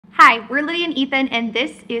Hi, we're Lydia and Ethan, and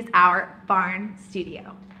this is our barn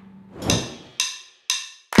studio.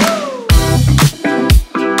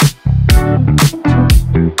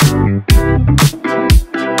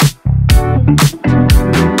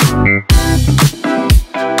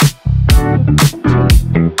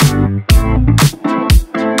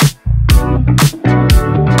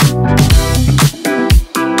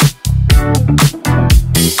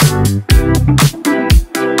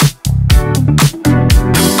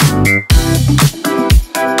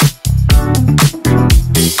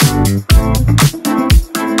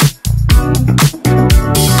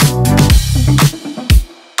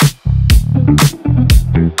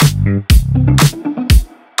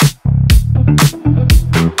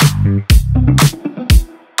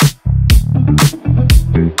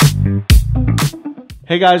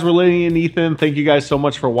 Hey guys, we're Lydia and Ethan. Thank you guys so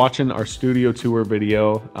much for watching our studio tour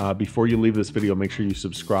video. Before you leave this video, make sure you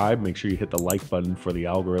subscribe. Make sure you hit the like button for the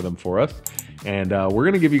algorithm for us. And we're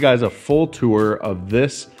gonna give you guys a full tour of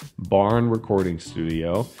this barn recording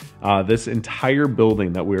studio. This entire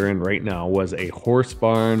building that we're in right now was a horse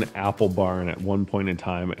barn, apple barn at one point in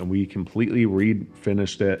time, and we completely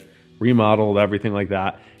refinished it, remodeled everything like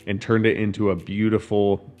that, and turned it into a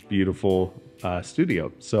beautiful, beautiful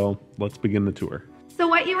studio. So let's begin the tour. So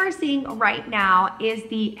what you are seeing right now is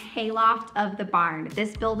the hayloft of the barn.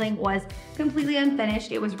 This building was completely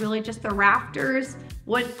unfinished. It was really just the rafters,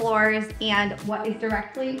 wood floors, and what is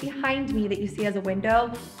directly behind me that you see as a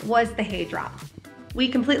window was the hay drop. We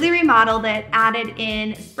completely remodeled it, added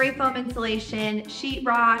in spray foam insulation,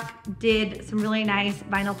 sheetrock, did some really nice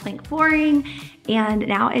vinyl plank flooring, and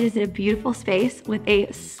now it is a beautiful space with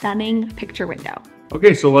a stunning picture window.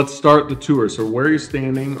 Okay, so let's start the tour. So where you're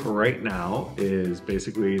standing right now is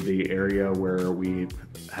basically the area where we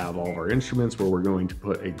have all of our instruments, where we're going to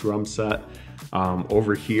put a drum set.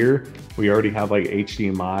 Over here, we already have like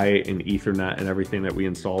HDMI and Ethernet and everything that we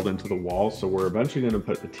installed into the wall. So we're eventually gonna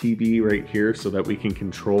put the TV right here so that we can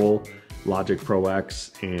control Logic Pro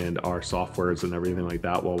X and our softwares and everything like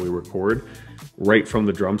that while we record right from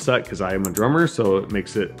the drum set, because I am a drummer, so it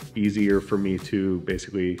makes it easier for me to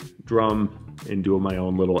basically drum and do my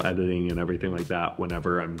own little editing and everything like that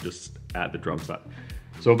whenever I'm just at the drum set.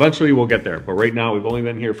 So eventually we'll get there, but right now we've only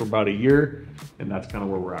been here for about a year, and that's kind of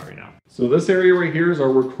where we're at right now. So this area right here is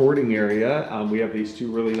our recording area. We have these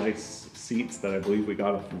two really nice seats that I believe we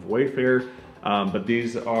got off of Wayfair. But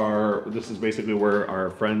this is basically where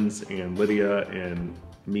our friends and Lydia and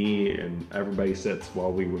me and everybody sits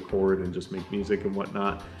while we record and just make music and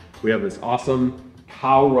whatnot. We have this awesome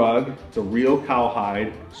cow rug. It's a real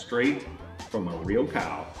cowhide, straight from a real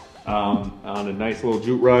cow, on a nice little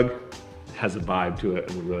jute rug. It has a vibe to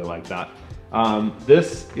it, and we really like that.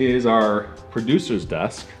 This is our producer's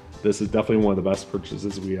desk. This is definitely one of the best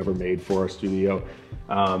purchases we ever made for our studio.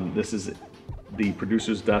 This is the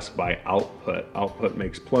producer's desk by Output. Output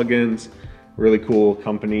makes plugins, really cool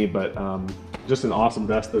company, but just an awesome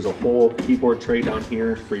desk. There's a whole keyboard tray down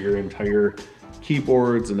here for your entire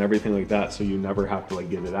keyboards and everything like that, so you never have to like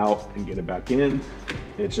get it out and get it back in.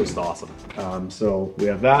 It's just awesome. So we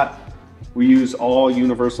have that. We use all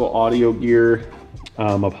universal audio gear,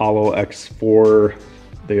 Apollo X4,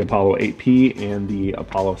 the Apollo 8P, and the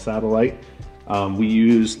Apollo satellite. We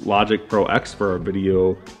use Logic Pro X for our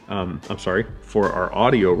video, for our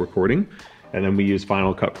audio recording. And then we use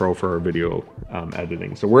Final Cut Pro for our video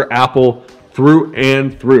editing. So we're Apple through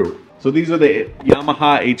and through. So these are the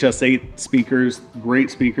Yamaha HS8 speakers, great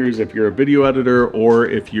speakers if you're a video editor or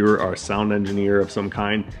if you're a sound engineer of some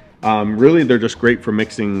kind. Really, they're just great for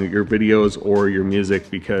mixing your videos or your music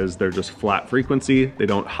because they're just flat frequency. They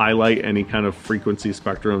don't highlight any kind of frequency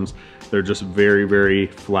spectrums. They're just very, very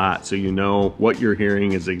flat. So you know what you're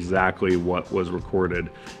hearing is exactly what was recorded.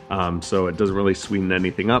 So it doesn't really sweeten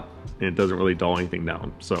anything up and it doesn't really dull anything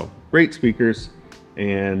down. So great speakers.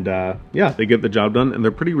 And yeah, they get the job done and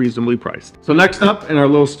they're pretty reasonably priced. So next up in our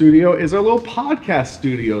little studio is our little podcast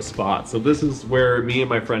studio spot. So this is where me and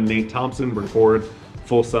my friend Nate Thompson record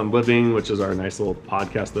Full Sun Living, which is our nice little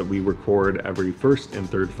podcast that we record every first and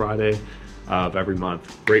third Friday of every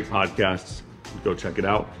month. Great podcasts, go check it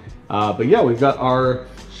out. But yeah, we've got our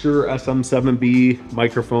Shure SM7B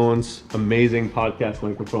microphones, amazing podcast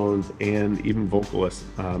microphones, and even vocalist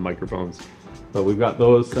microphones. So we've got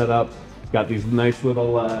those set up. Got these nice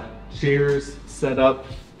little chairs set up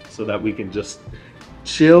so that we can just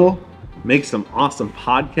chill, make some awesome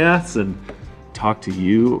podcasts, and talk to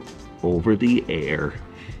you over the air.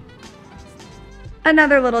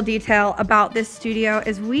 Another little detail about this studio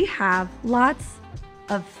is we have lots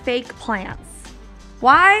of fake plants.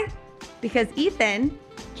 Why? Because Ethan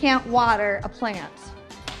can't water a plant.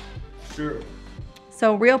 Sure.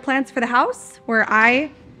 So real plants for the house, where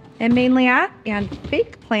I am mainly at, and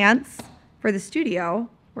fake plants for the studio,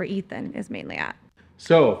 where Ethan is mainly at.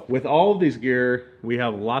 So with all of these gear, we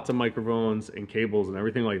have lots of microphones and cables and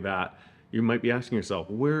everything like that. You might be asking yourself,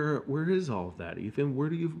 where is all of that, Ethan? Where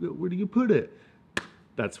do you put it?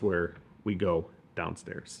 That's where we go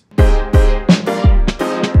downstairs.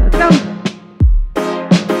 Let's go.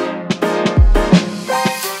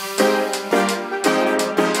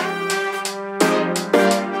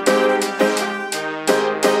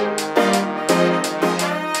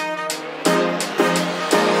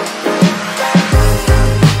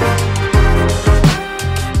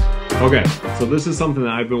 Okay, so this is something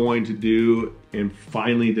that I've been wanting to do and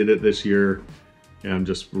finally did it this year. And I'm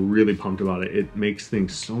just really pumped about it. It makes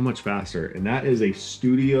things so much faster. And that is a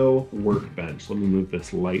studio workbench. Let me move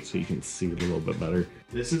this light so you can see it a little bit better.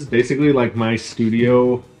 This is basically like my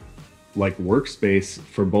studio like workspace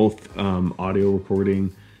for both audio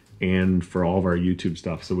recording and for all of our YouTube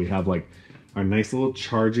stuff. So we have like our nice little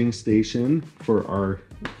charging station for our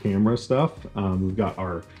camera stuff. We've got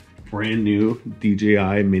our brand new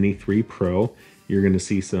DJI Mini 3 Pro. You're gonna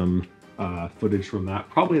see some footage from that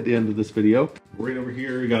probably at the end of this video. Right over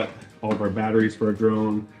here, we got all of our batteries for our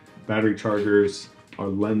drone, battery chargers, our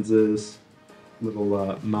lenses,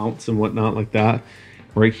 little mounts and whatnot like that.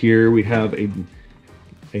 Right here, we have a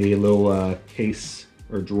little case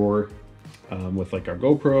or drawer with like our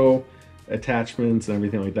GoPro attachments and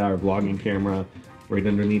everything like that, our vlogging camera. Right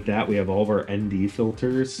underneath that, we have all of our ND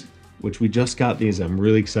filters, which we just got these. I'm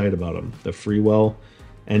really excited about them. The Freewell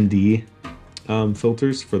ND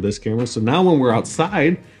filters for this camera. So now when we're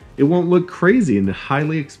outside, it won't look crazy and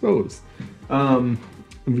highly exposed.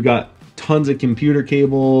 We've got tons of computer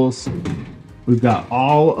cables. We've got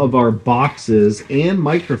all of our boxes and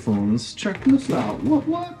microphones. Check this out.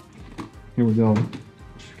 What? Here we go.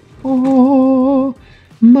 Oh,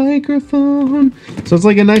 microphone. So it's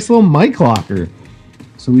like a nice little mic locker.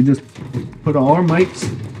 So we just put all our mics,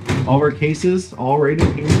 all of our cases, all right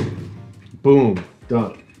in here. Boom,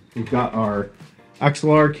 done. We've got our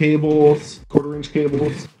XLR cables, 1/4-inch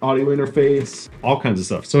cables, audio interface, all kinds of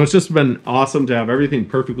stuff. So it's just been awesome to have everything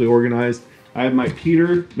perfectly organized. I have my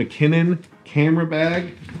Peter McKinnon camera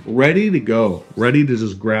bag ready to go, ready to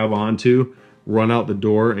just grab onto, run out the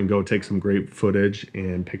door and go take some great footage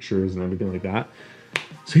and pictures and everything like that.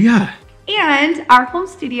 So yeah. And our home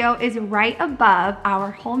studio is right above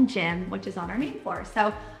our home gym, which is on our main floor.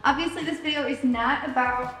 So obviously this video is not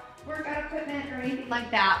about workout equipment or anything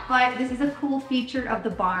like that, but this is a cool feature of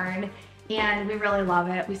the barn and we really love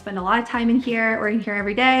it. We spend a lot of time in here. We're in here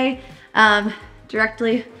every day.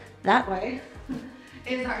 Directly that way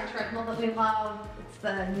is our treadmill that we love. It's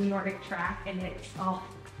the New Nordic track and it's awesome.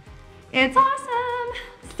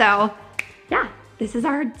 So yeah, this is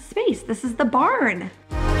our space. This is the barn.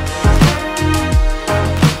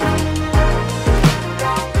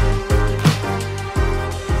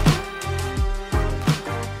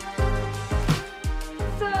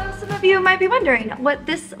 You might be wondering what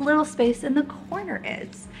this little space in the corner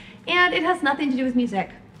is. And it has nothing to do with music.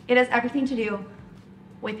 It has everything to do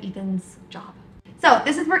with Ethan's job. So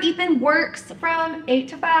this is where Ethan works from 8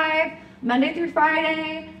 to 5, Monday through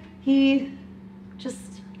Friday. He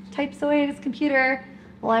just types away at his computer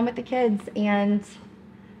while I'm with the kids, and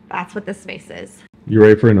that's what this space is. You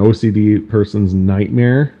ready for an OCD person's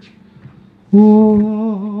nightmare?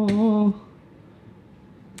 Whoa.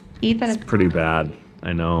 Ethan is pretty bad,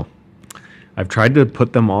 I know. I've tried to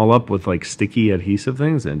put them all up with like sticky adhesive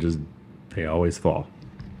things and just, they always fall.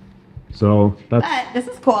 So that's... But this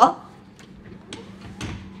is cool.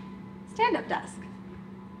 Stand-up desk.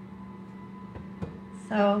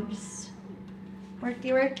 So just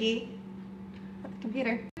worky with the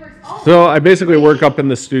computer. So I basically work up in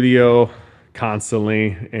the studio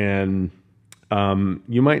constantly, and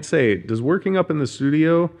you might say, does working up in the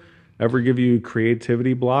studio ever give you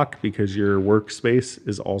creativity block because your workspace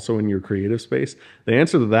is also in your creative space? The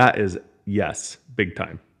answer to that is yes, big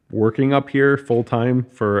time. Working up here full time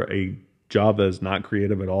for a job that is not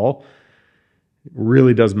creative at all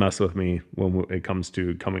really does mess with me when it comes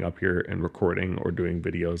to coming up here and recording or doing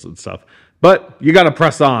videos and stuff. But you got to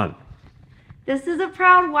press on. This is a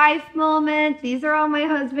proud wife moment. These are all my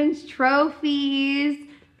husband's trophies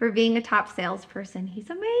for being a top salesperson. He's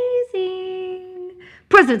amazing.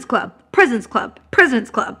 President's Club, President's Club, President's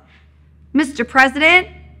Club. Mr. President,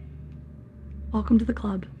 welcome to the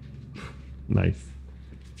club. Nice.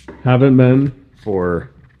 Haven't been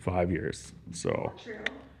for 5 years, so. True.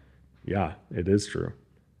 Yeah, it is true.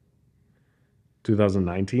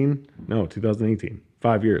 2019? No, 2018.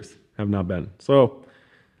 5 years. Have not been. So,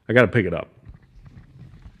 I got to pick it up.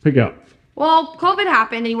 Pick it up. Well, COVID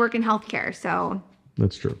happened and you work in healthcare, so.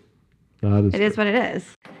 That's true. It is what it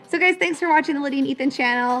is. So guys, thanks for watching the Lydia and Ethan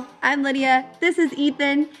channel. I'm Lydia, this is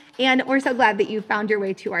Ethan, and we're so glad that you found your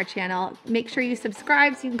way to our channel. Make sure you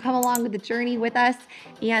subscribe so you can come along with the journey with us,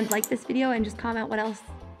 and like this video and just comment what else.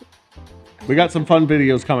 We got some fun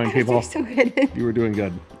videos coming, people. You're so good. You were doing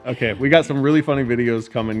good. Okay, we got some really funny videos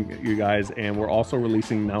coming, you guys, and we're also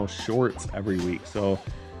releasing now shorts every week. So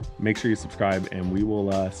make sure you subscribe, and we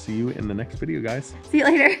will see you in the next video, guys. See you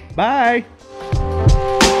later. Bye.